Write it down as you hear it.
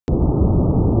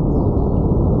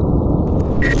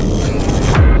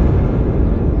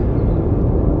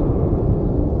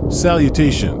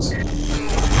Salutations,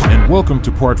 and welcome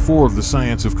to part 4 of the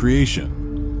Science of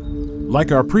Creation.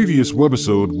 Like our previous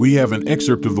webisode, we have an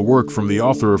excerpt of the work from the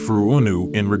author afroo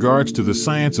oonoo in regards to the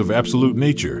science of absolute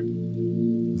nature.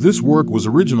 This work was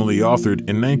originally authored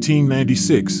in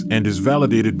 1996 and is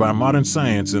validated by modern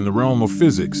science in the realm of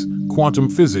physics, quantum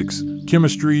physics,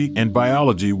 chemistry, and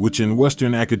biology, which in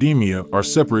Western academia are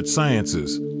separate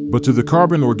sciences. But to the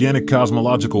Carbon Organic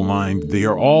Cosmological mind, they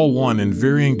are all one in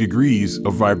varying degrees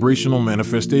of vibrational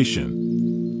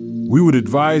manifestation. We would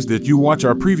advise that you watch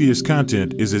our previous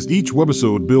content as each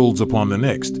webisode builds upon the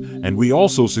next, and we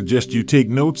also suggest you take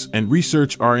notes and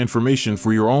research our information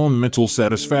for your own mental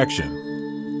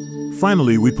satisfaction.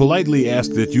 Finally, we politely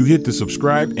ask that you hit the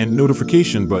subscribe and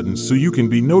notification buttons so you can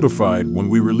be notified when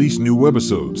we release new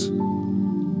webisodes.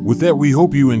 With that, we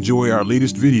hope you enjoy our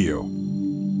latest video.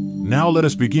 Now let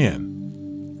us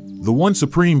begin. The one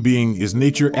supreme being is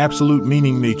nature, absolute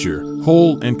meaning nature,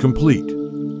 whole and complete.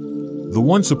 The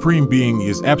one supreme being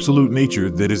is absolute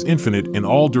nature that is infinite in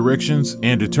all directions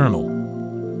and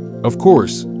eternal. Of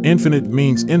course, infinite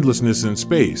means endlessness in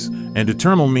space, and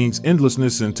eternal means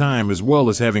endlessness in time as well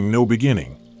as having no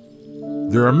beginning.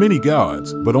 There are many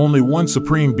gods, but only one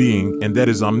supreme being, and that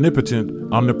is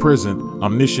omnipotent, omnipresent,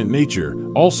 omniscient nature,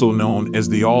 also known as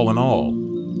the all in all.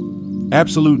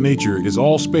 Absolute nature is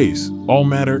all space, all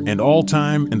matter, and all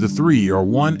time, and the three are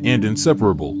one and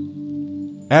inseparable.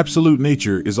 Absolute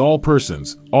nature is all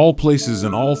persons, all places,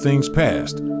 and all things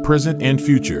past, present, and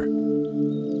future.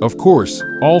 Of course,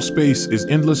 all space is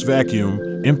endless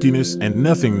vacuum, emptiness, and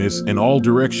nothingness in all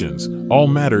directions. All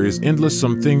matter is endless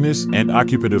somethingness and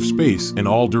occupative space in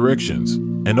all directions.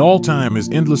 And all time is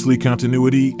endlessly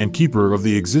continuity and keeper of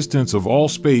the existence of all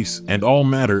space and all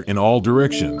matter in all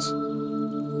directions.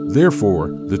 Therefore,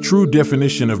 the true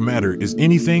definition of matter is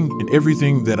anything and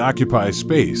everything that occupies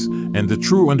space, and the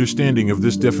true understanding of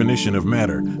this definition of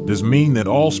matter does mean that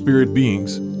all spirit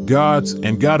beings, gods,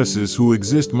 and goddesses who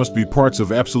exist must be parts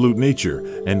of absolute nature,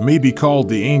 and may be called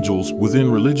the angels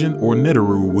within religion or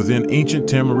Neutrinos within ancient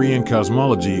Tamarian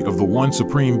cosmology of the one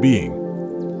supreme being.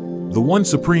 The one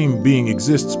supreme being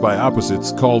exists by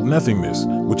opposites called nothingness,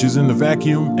 which is in the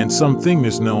vacuum, and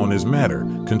somethingness known as matter,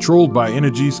 controlled by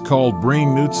energies called brain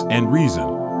and reason,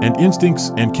 and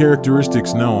instincts and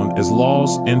characteristics known as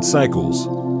laws and cycles.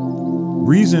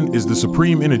 Reason is the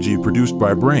supreme energy produced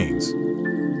by brains.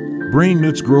 Brain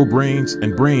grow brains,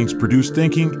 and brains produce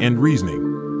thinking and reasoning.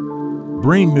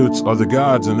 Brain are the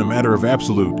gods in the matter of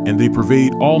absolute, and they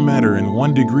pervade all matter in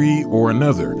one degree or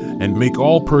another, and make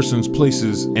all persons,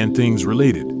 places, and things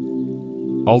related.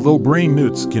 Although brain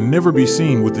can never be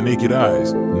seen with the naked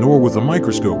eyes, nor with a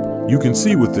microscope, you can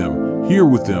see with them, hear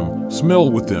with them, smell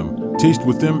with them, taste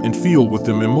with them, and feel with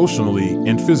them emotionally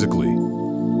and physically.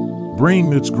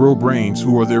 Brain grow brains,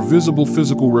 who are their visible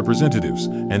physical representatives,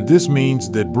 and this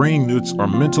means that brain are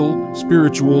mental,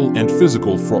 spiritual, and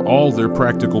physical for all their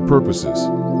practical purposes.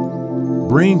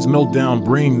 Brains melt down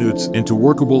brain into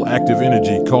workable active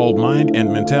energy called mind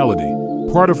and mentality,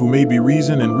 part of who may be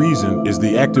reason, and reason is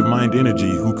the active mind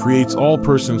energy who creates all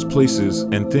persons, places,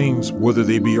 and things, whether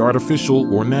they be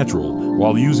artificial or natural,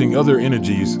 while using other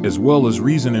energies as well as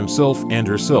reason himself and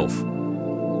herself.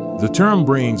 The term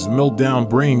brains melt down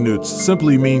brain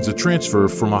simply means a transfer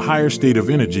from a higher state of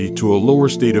energy to a lower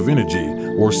state of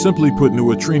energy, or simply put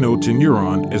neutrino to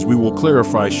neuron, as we will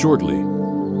clarify shortly.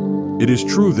 It is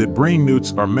true that brain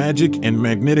are magic and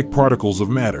magnetic particles of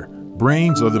matter.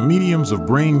 Brains are the mediums of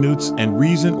brain and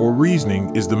reason or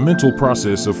reasoning is the mental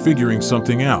process of figuring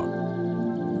something out.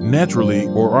 Naturally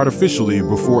or artificially,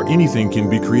 before anything can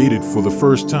be created for the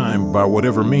first time by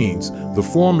whatever means, the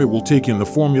form it will take in the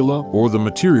formula or the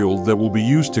material that will be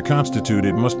used to constitute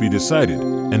it must be decided,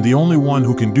 and the only one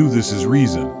who can do this is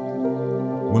reason.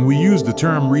 When we use the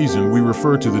term reason, we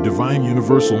refer to the divine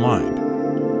universal mind.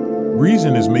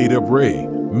 Reason is made up re,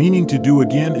 meaning to do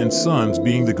again, and suns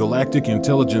being the galactic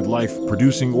intelligent life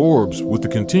producing orbs with the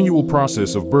continual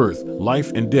process of birth,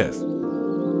 life, and death.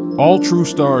 All true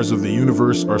stars of the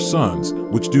universe are suns,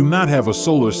 which do not have a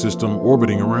solar system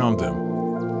orbiting around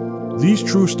them. These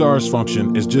true stars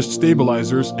function as just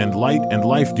stabilizers and light and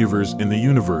life givers in the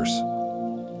universe.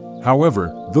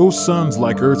 However, those suns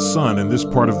like Earth's sun in this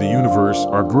part of the universe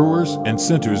are growers and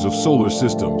centers of solar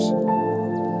systems.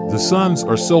 The suns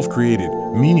are self-created,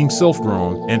 meaning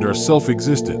self-grown, and are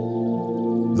self-existent.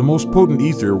 The most potent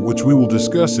ether, which we will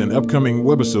discuss in upcoming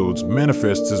webisodes,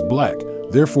 manifests as black.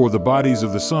 Therefore, the bodies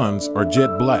of the suns are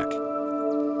jet black.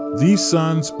 These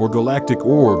suns or galactic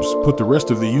orbs put the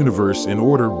rest of the universe in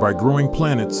order by growing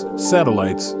planets,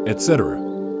 satellites, etc.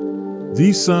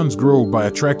 These suns grow by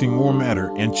attracting more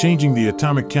matter and changing the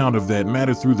atomic count of that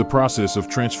matter through the process of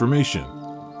transformation.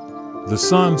 The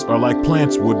suns are like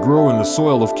plants would grow in the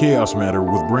soil of chaos matter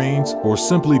with brains or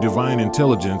simply divine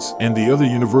intelligence, and the other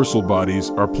universal bodies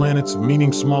are planets,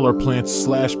 meaning smaller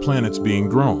plants/planets being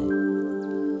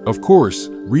grown. Of course,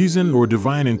 reason or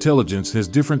divine intelligence has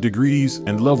different degrees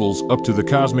and levels up to the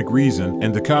cosmic reason,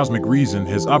 and the cosmic reason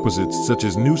has opposites such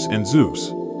as nous and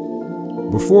Zeus.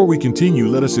 Before we continue,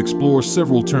 let us explore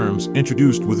several terms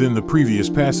introduced within the previous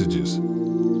passages.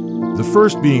 The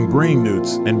first being brain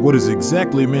newts, and what is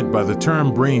exactly meant by the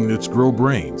term brain newts grow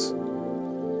brains.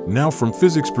 Now, from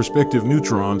physics perspective,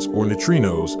 neutrons or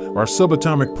neutrinos are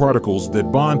subatomic particles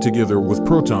that bond together with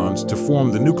protons to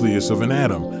form the nucleus of an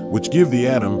atom, which give the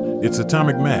atom its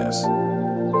atomic mass.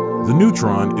 The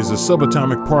neutron is a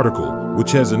subatomic particle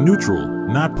which has a neutral,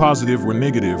 not positive or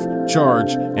negative,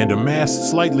 charge and a mass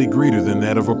slightly greater than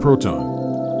that of a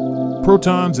proton.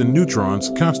 Protons and neutrons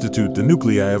constitute the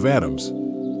nuclei of atoms.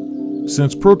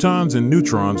 Since protons and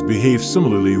neutrons behave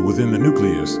similarly within the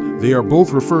nucleus, they are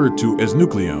both referred to as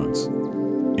nucleons.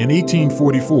 In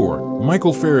 1844,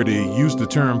 Michael Faraday used the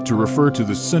term to refer to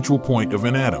the central point of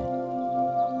an atom.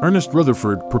 Ernest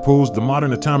Rutherford proposed the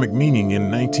modern atomic meaning in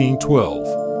 1912.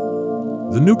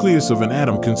 The nucleus of an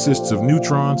atom consists of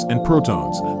neutrons and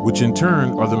protons, which in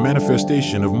turn are the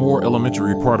manifestation of more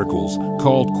elementary particles,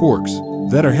 called quarks,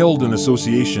 that are held in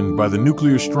association by the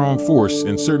nuclear strong force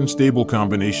in certain stable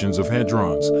combinations of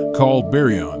hadrons, called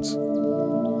baryons.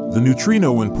 The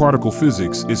neutrino in particle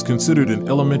physics is considered an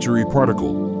elementary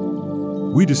particle.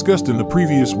 We discussed in the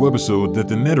previous webisode that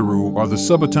the netaroo are the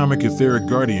subatomic etheric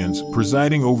guardians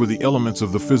presiding over the elements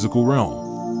of the physical realm.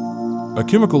 A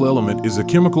chemical element is a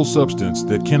chemical substance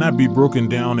that cannot be broken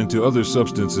down into other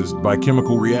substances by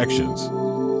chemical reactions.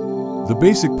 The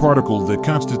basic particle that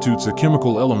constitutes a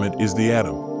chemical element is the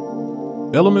atom.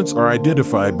 Elements are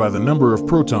identified by the number of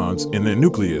protons in their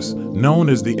nucleus, known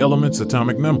as the element's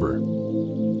atomic number.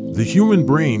 The human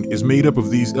brain is made up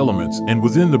of these elements, and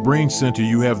within the brain center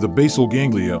you have the basal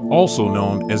ganglia, also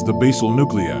known as the basal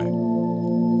nuclei.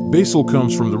 Basal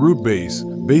comes from the root base,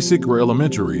 basic or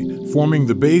elementary, forming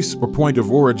the base or point of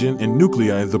origin, and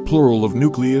nuclei the plural of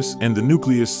nucleus, and the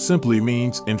nucleus simply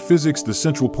means in physics the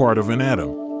central part of an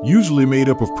atom, usually made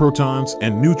up of protons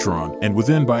and neutron, and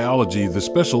within biology the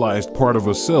specialized part of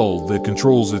a cell that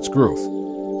controls its growth.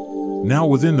 Now,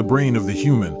 within the brain of the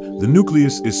human, the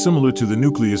nucleus is similar to the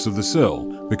nucleus of the cell,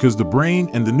 because the brain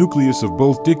and the nucleus of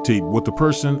both dictate what the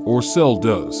person or cell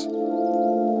does.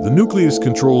 The nucleus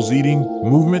controls eating,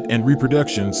 movement, and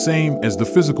reproduction, same as the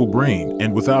physical brain,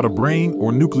 and without a brain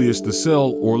or nucleus the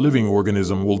cell or living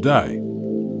organism will die.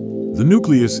 The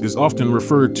nucleus is often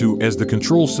referred to as the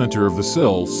control center of the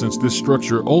cell, since this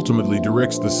structure ultimately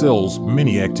directs the cell's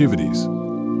many activities.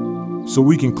 So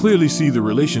we can clearly see the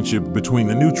relationship between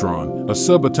the neutron, a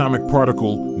subatomic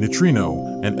particle,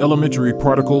 neutrino, an elementary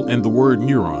particle, and the word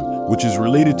neuron, which is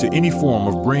related to any form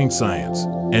of brain science.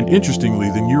 And interestingly,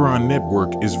 the neuron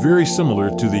network is very similar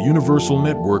to the universal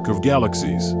network of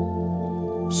galaxies.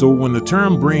 So when the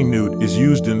term brain newt is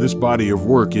used in this body of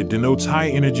work, it denotes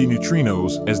high-energy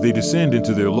neutrinos as they descend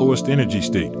into their lowest energy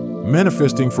state,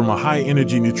 manifesting from a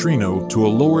high-energy neutrino to a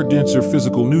lower, denser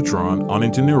physical neutron on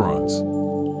into neurons.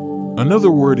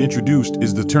 Another word introduced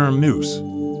is the term nous.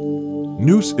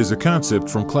 Nous is a concept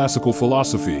from classical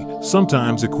philosophy,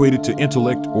 sometimes equated to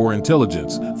intellect or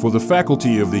intelligence, for the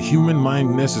faculty of the human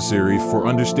mind necessary for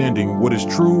understanding what is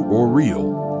true or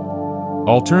real.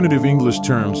 Alternative English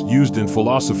terms used in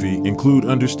philosophy include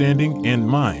understanding and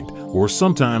mind, or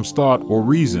sometimes thought or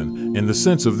reason, in the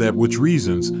sense of that which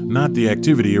reasons, not the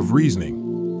activity of reasoning.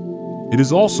 It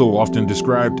is also often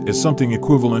described as something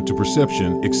equivalent to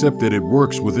perception, except that it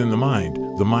works within the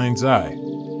mind's eye.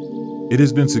 It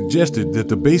has been suggested that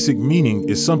the basic meaning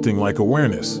is something like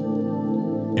awareness.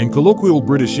 In colloquial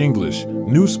British English,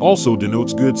 nous also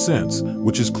denotes good sense,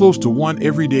 which is close to one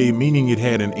everyday meaning it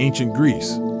had in ancient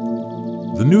Greece.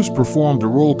 The nous performed a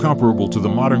role comparable to the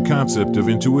modern concept of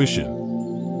intuition.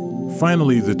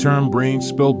 Finally, the term brain,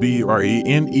 spelled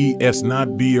B-R-A-N-E-S,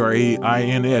 not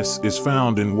B-R-A-I-N-S, is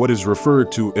found in what is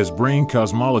referred to as brain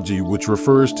cosmology, which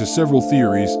refers to several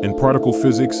theories in particle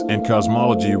physics and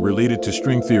cosmology related to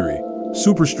string theory,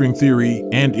 superstring theory,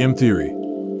 and M-theory.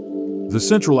 The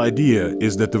central idea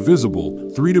is that the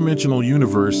visible, three-dimensional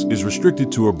universe is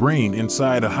restricted to a brain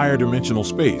inside a higher dimensional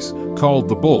space, called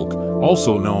the bulk,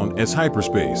 also known as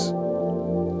hyperspace.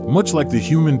 Much like the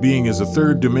human being is a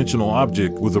third-dimensional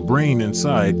object with a brain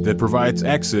inside that provides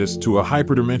access to a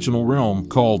hyperdimensional realm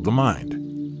called the mind.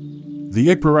 The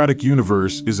ekpyrotic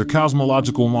universe is a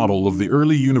cosmological model of the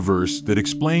early universe that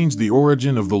explains the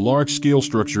origin of the large-scale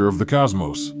structure of the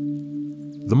cosmos.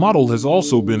 The model has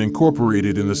also been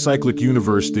incorporated in the cyclic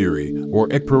universe theory, or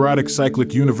ekpyrotic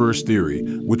cyclic universe theory,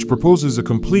 which proposes a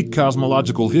complete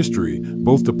cosmological history,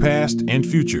 both the past and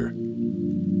future.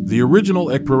 The original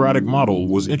ekpyrotic model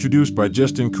was introduced by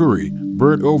Justin Curry,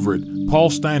 Bert Overath, Paul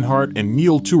Steinhardt, and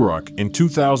Neil Turok in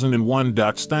 2001.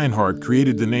 Steinhardt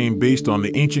created the name based on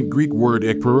the ancient Greek word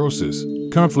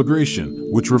ekpyrosis, conflagration,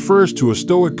 which refers to a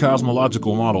Stoic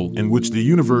cosmological model in which the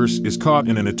universe is caught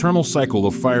in an eternal cycle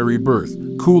of fiery birth,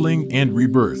 cooling, and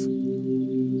rebirth.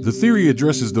 The theory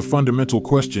addresses the fundamental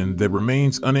question that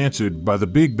remains unanswered by the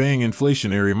Big Bang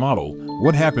inflationary model: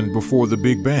 what happened before the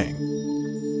Big Bang?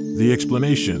 The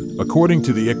explanation, according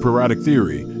to the ekpyrotic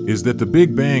theory, is that the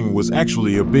Big Bang was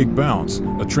actually a big bounce,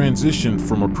 a transition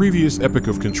from a previous epoch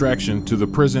of contraction to the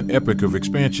present epoch of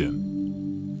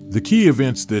expansion. The key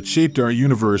events that shaped our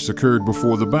universe occurred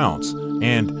before the bounce,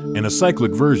 and, in a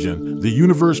cyclic version, the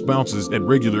universe bounces at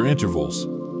regular intervals.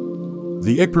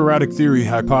 The ekpyrotic theory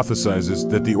hypothesizes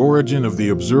that the origin of the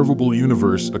observable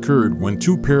universe occurred when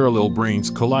two parallel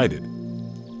branes collided.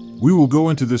 We will go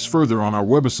into this further on our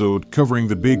webisode covering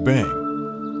the Big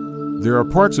Bang. There are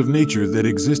parts of nature that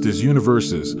exist as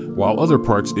universes, while other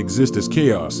parts exist as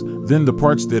chaos. Then the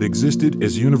parts that existed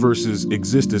as universes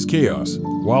exist as chaos,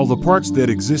 while the parts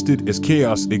that existed as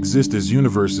chaos exist as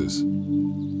universes.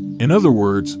 In other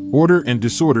words, order and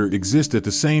disorder exist at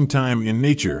the same time in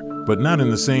nature, but not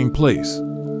in the same place.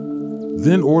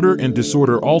 Then order and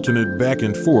disorder alternate back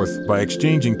and forth by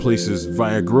exchanging places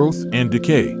via growth and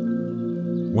decay.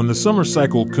 When the summer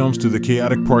cycle comes to the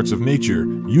chaotic parts of nature,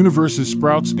 universes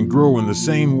sprouts and grow in the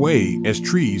same way as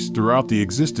trees throughout the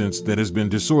existence that has been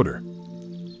disorder.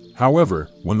 However,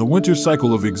 when the winter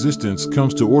cycle of existence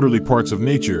comes to orderly parts of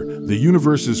nature, the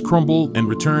universes crumble and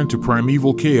return to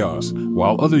primeval chaos,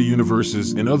 while other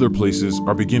universes in other places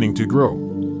are beginning to grow.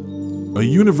 A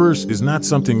universe is not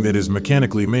something that is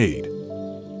mechanically made.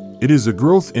 It is a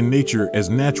growth in nature as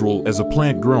natural as a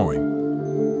plant growing.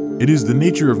 It is the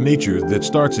nature of nature that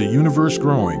starts a universe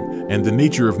growing, and the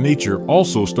nature of nature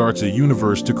also starts a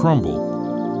universe to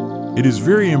crumble. It is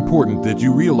very important that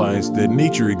you realize that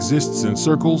nature exists in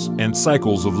circles and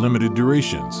cycles of limited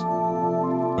durations.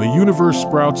 A universe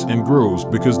sprouts and grows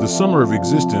because the summer of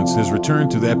existence has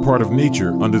returned to that part of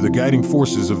nature under the guiding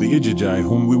forces of the Ijiji,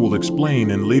 whom we will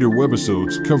explain in later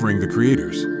webisodes covering the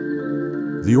creators.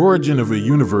 The origin of a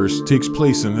universe takes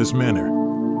place in this manner.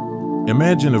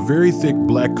 Imagine a very thick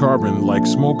black carbon-like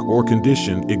smoke or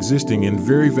condition existing in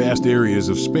very vast areas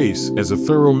of space as a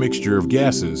thorough mixture of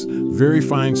gases, very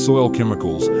fine soil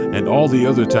chemicals, and all the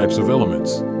other types of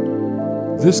elements.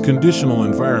 This conditional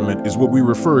environment is what we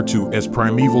refer to as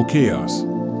primeval chaos.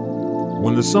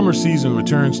 When the summer season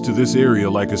returns to this area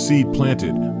like a seed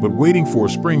planted, but waiting for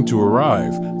spring to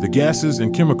arrive, the gases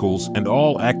and chemicals and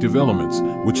all active elements,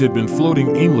 which had been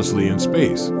floating aimlessly in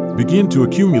space, begin to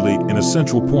accumulate in a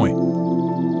central point.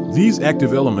 These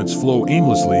active elements flow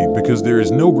aimlessly because there is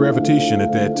no gravitation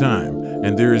at that time,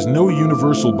 and there is no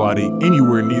universal body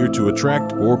anywhere near to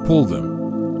attract or pull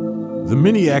them. The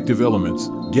many active elements,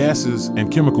 gases,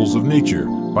 and chemicals of nature,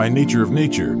 by nature of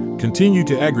nature, continue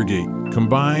to aggregate,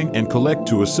 combine, and collect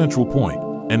to a central point.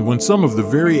 And when some of the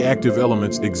very active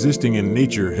elements existing in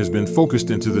nature has been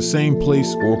focused into the same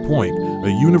place or point,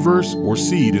 a universe or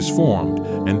seed is formed,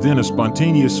 and then a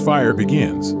spontaneous fire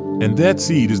begins. And that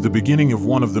seed is the beginning of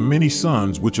one of the many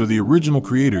suns which are the original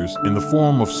creators in the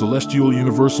form of celestial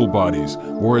universal bodies,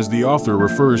 or as the author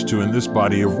refers to in this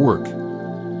body of work,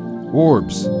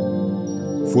 orbs.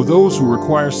 For those who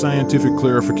require scientific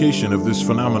clarification of this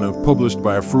phenomenon published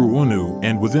by afroo oonoo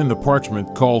and within the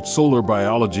parchment called Solar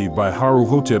Biology by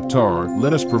Haruhotep Tar,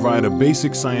 let us provide a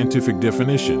basic scientific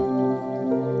definition.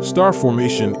 Star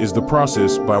formation is the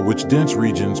process by which dense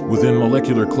regions within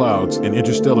molecular clouds in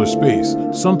interstellar space,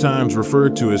 sometimes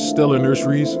referred to as stellar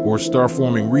nurseries or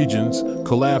star-forming regions,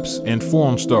 collapse and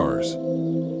form stars.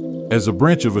 As a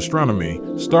branch of astronomy,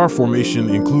 star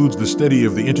formation includes the study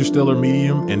of the interstellar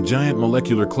medium and giant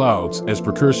molecular clouds as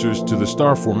precursors to the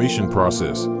star formation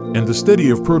process, and the study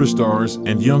of protostars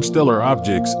and young stellar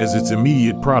objects as its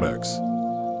immediate products.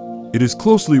 It is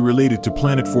closely related to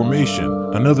planet formation,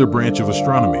 another branch of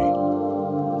astronomy.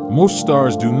 Most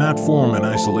stars do not form in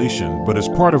isolation, but as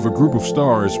part of a group of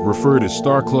stars referred as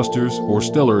star clusters or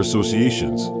stellar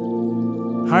associations.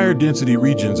 Higher density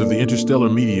regions of the interstellar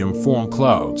medium form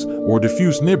clouds, or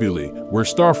diffuse nebulae, where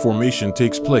star formation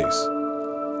takes place.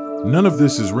 None of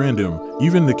this is random,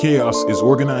 even the chaos is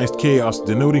organized chaos,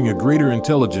 denoting a greater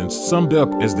intelligence summed up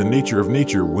as the nature of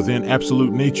nature within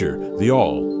absolute nature, the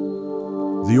all.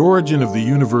 The origin of the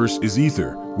universe is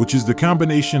ether, which is the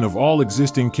combination of all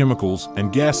existing chemicals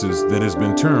and gases that has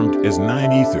been termed as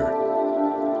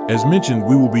 9-ether. As mentioned,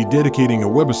 we will be dedicating a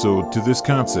webisode to this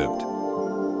concept.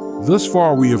 Thus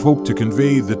far, we have hoped to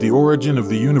convey that the origin of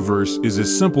the universe is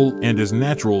as simple and as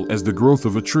natural as the growth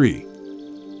of a tree.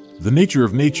 The nature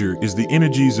of nature is the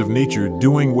energies of nature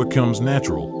doing what comes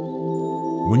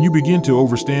natural. When you begin to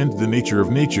understand the nature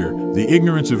of nature, the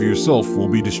ignorance of yourself will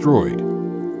be destroyed.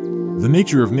 The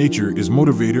nature of nature is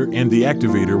motivator and the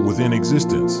activator within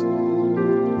existence.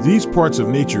 These parts of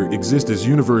nature exist as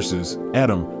universes,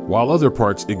 atom, while other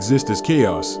parts exist as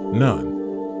chaos, none.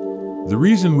 The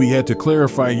reason we had to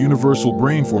clarify universal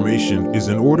brain formation is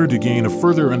in order to gain a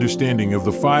further understanding of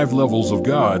the 5 levels of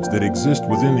gods that exist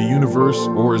within the universe,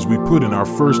 or as we put in our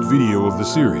first video of the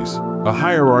series, a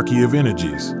hierarchy of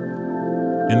energies.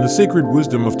 In the Sacred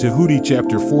Wisdom of Tahuti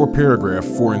chapter 4 paragraph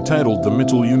 4 entitled The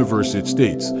Mental Universe, it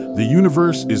states, "The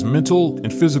universe is mental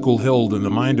and physical held in the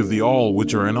mind of the all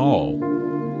which are in all."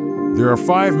 There are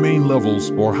 5 main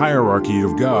levels or hierarchy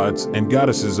of gods and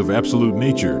goddesses of absolute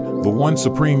nature, the one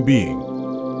supreme being.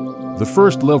 The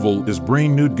first level is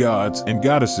brain-nude gods and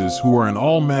goddesses who are in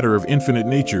all matter of infinite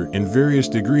nature in various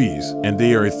degrees, and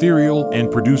they are ethereal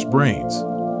and produce brains.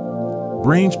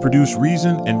 Brains produce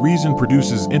reason, and reason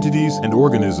produces entities and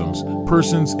organisms,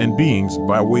 persons and beings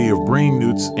by way of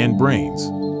brain-nudes and brains.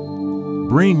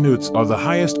 Brain-nudes are the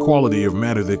highest quality of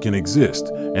matter that can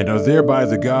exist, and are thereby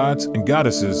the gods and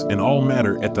goddesses in all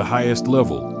matter at the highest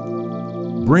level.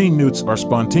 Brain-nudes are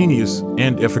spontaneous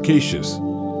and efficacious,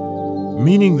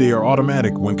 meaning they are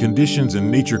automatic when conditions in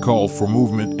nature call for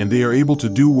movement, and they are able to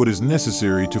do what is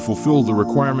necessary to fulfill the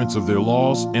requirements of their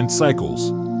laws and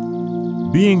cycles.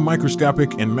 Being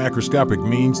microscopic and macroscopic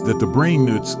means that the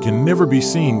brain-nudes can never be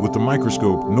seen with the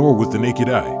microscope nor with the naked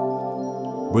eye.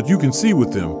 But you can see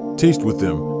with them, taste with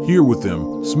them, hear with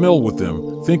them, smell with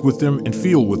them, think with them, and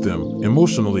feel with them,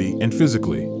 emotionally and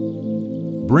physically.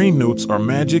 Brain notes are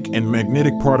magic and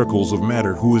magnetic particles of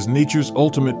matter who is nature's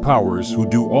ultimate powers who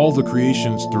do all the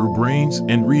creations through brains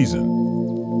and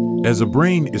reason. As a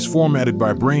brain is formatted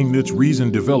by brain notes,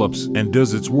 reason develops and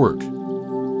does its work.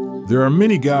 There are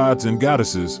many gods and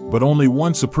goddesses, but only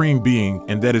one supreme being,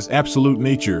 and that is absolute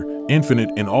nature,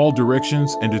 infinite in all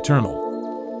directions and eternal.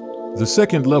 The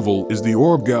second level is the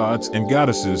orb gods and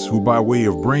goddesses who by way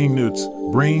of brain nuts,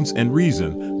 brains and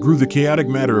reason grew the chaotic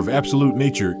matter of absolute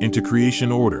nature into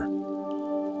creation order.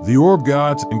 The orb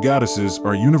gods and goddesses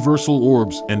are universal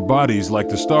orbs and bodies like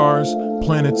the stars,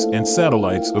 planets and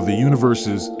satellites of the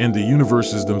universes and the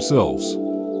universes themselves.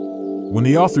 When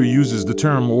the author uses the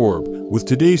term orb, with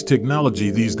today's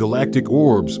technology these galactic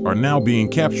orbs are now being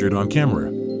captured on camera.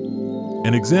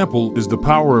 An example is the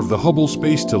power of the Hubble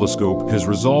Space Telescope has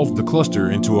resolved the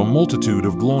cluster into a multitude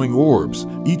of glowing orbs,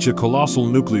 each a colossal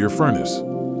nuclear furnace.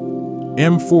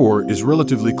 M4 is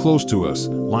relatively close to us,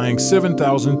 lying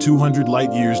 7,200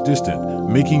 light-years distant,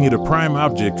 making it a prime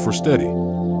object for study.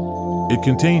 It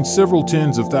contains several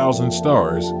tens of thousands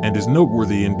stars and is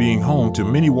noteworthy in being home to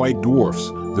many white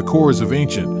dwarfs, the cores of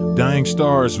ancient, dying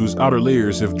stars whose outer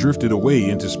layers have drifted away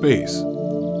into space.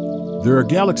 There are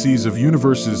galaxies of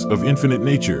universes of infinite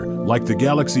nature, like the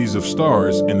galaxies of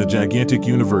stars in the gigantic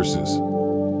universes.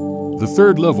 The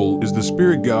third level is the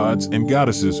spirit gods and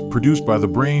goddesses produced by the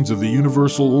brains of the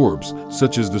universal orbs,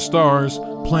 such as the stars,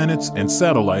 planets, and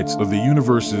satellites of the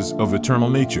universes of eternal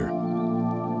nature.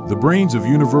 The brains of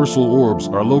universal orbs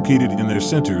are located in their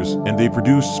centers, and they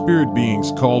produce spirit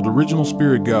beings called original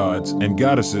spirit gods and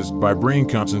goddesses by brain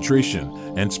concentration,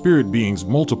 and spirit beings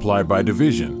multiply by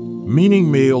division,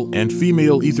 meaning male and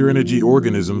female ether energy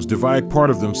organisms divide part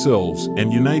of themselves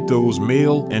and unite those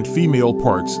male and female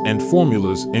parts and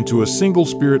formulas into a single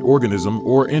spirit organism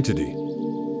or entity.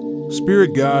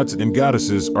 Spirit gods and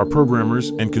goddesses are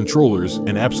programmers and controllers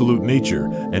in absolute nature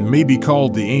and may be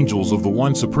called the angels of the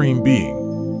one supreme being.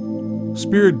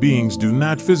 Spirit beings do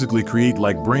not physically create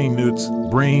like brain nuts,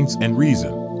 brains, and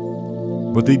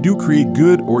reason, but they do create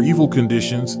good or evil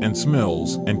conditions and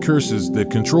smells and curses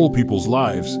that control people's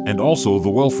lives and also the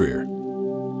welfare.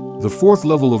 The fourth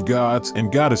level of gods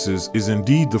and goddesses is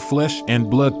indeed the flesh and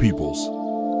blood peoples.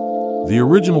 The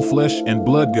original flesh and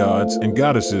blood gods and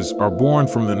goddesses are born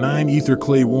from the 9-ether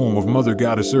clay womb of Mother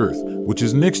Goddess Earth, which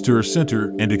is next to her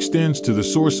center and extends to the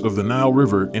source of the Nile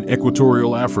River in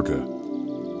equatorial Africa.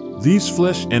 These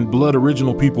flesh and blood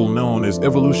original people, known as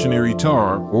evolutionary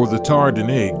Tar or the Tar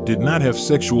Dene, did not have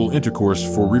sexual intercourse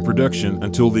for reproduction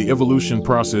until the evolution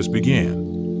process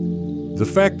began. The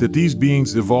fact that these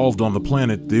beings evolved on the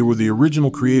planet, they were the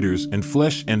original creators in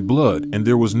flesh and blood, and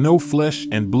there was no flesh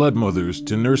and blood mothers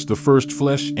to nurse the first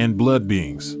flesh and blood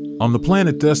beings. On the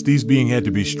planet thus, these beings had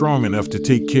to be strong enough to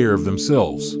take care of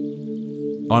themselves.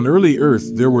 On early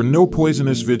Earth, there were no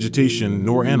poisonous vegetation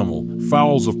nor animal,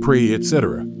 fowls of prey,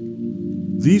 etc.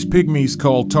 These pygmies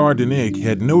called Tar-Deneg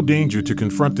had no danger to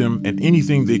confront them, and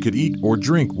anything they could eat or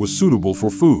drink was suitable for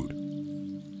food.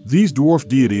 These dwarf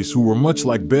deities, who were much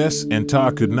like Bes and Ta,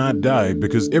 could not die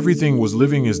because everything was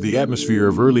living, as the atmosphere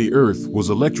of early Earth was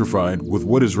electrified with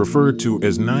what is referred to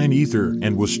as 9 ether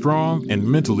and was strong and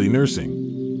mentally nursing.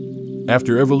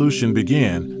 After evolution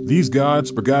began, these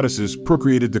gods or goddesses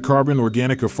procreated the Carbon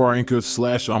Organic Afar Inca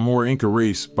 / Amur-Inca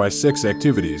race by sex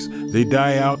activities. They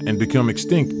die out and become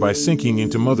extinct by sinking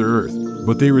into Mother Earth,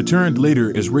 but they returned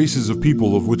later as races of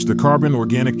people, of which the Carbon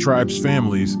Organic tribes,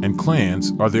 families, and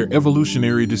clans are their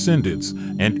evolutionary descendants,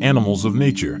 and animals of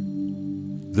nature.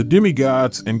 The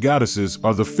demigods and goddesses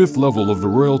are the 5th level of the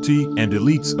royalty and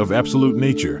elites of absolute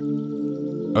nature.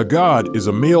 A god is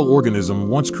a male organism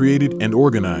once created and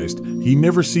organized. He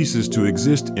never ceases to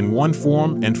exist in one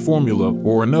form and formula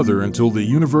or another until the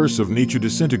universe of nature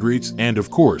disintegrates, and of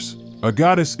course, a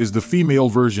goddess is the female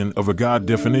version of a god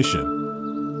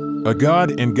definition. A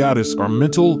god and goddess are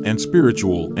mental and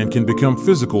spiritual and can become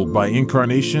physical by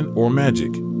incarnation or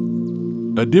magic.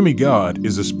 A demigod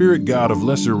is a spirit god of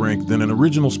lesser rank than an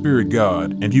original spirit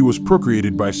god, and he was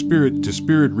procreated by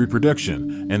spirit-to-spirit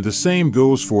reproduction, and the same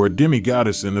goes for a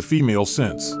demigoddess in the female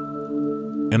sense.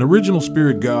 An original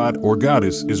spirit god or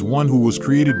goddess is one who was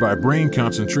created by brain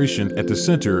concentration at the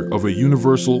center of a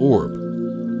universal orb.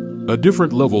 A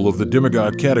different level of the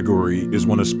demigod category is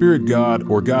when a spirit god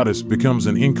or goddess becomes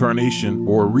an incarnation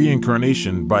or a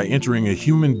reincarnation by entering a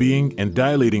human being and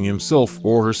dilating himself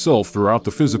or herself throughout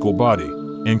the physical body,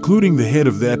 including the head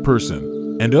of that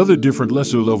person. And other different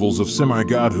lesser levels of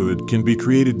semi-godhood can be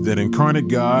created. That incarnate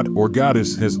god or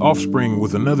goddess has offspring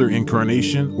with another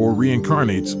incarnation or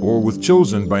reincarnates or with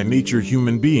chosen by nature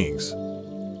human beings.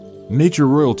 Nature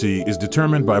royalty is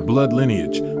determined by blood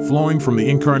lineage, flowing from the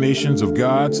incarnations of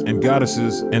gods and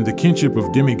goddesses and the kinship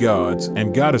of demigods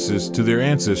and goddesses to their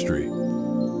ancestry.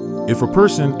 If a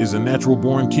person is a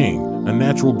natural-born king, a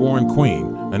natural-born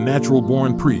queen, a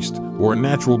natural-born priest, or a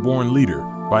natural-born leader,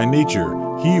 by nature,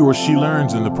 he or she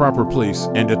learns in the proper place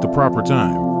and at the proper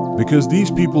time, because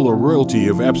these people are royalty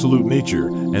of absolute nature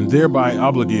and thereby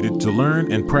obligated to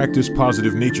learn and practice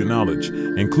positive nature knowledge,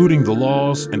 including the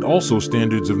laws and also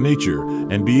standards of nature,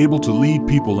 and be able to lead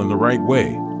people in the right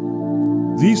way.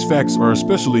 These facts are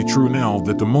especially true now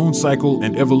that the moon cycle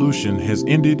and evolution has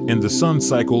ended and the sun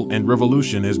cycle and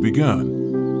revolution has begun.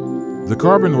 The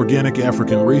Carbon Organic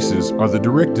African races are the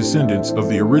direct descendants of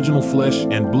the original flesh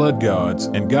and blood gods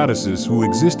and goddesses who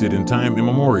existed in time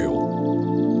immemorial.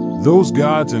 Those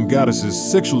gods and goddesses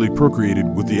sexually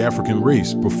procreated with the African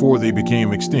race before they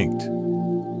became extinct.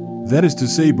 That is to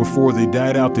say, before they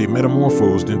died out, they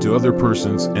metamorphosed into other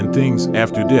persons and things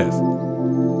after death.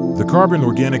 The Carbon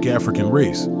Organic African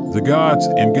race, the gods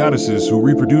and goddesses who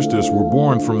reproduced us, were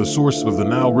born from the source of the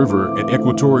Nile River at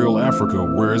equatorial Africa,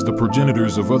 whereas the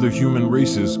progenitors of other human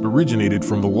races originated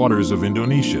from the waters of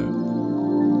Indonesia.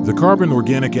 The Carbon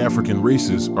Organic African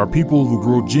races are people who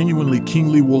grow genuinely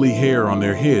kingly woolly hair on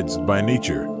their heads by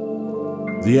nature.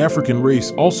 The African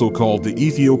race, also called the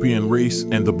Ethiopian race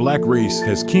and the black race,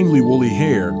 has kingly woolly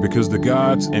hair because the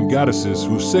gods and goddesses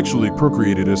who sexually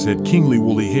procreated us had kingly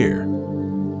woolly hair.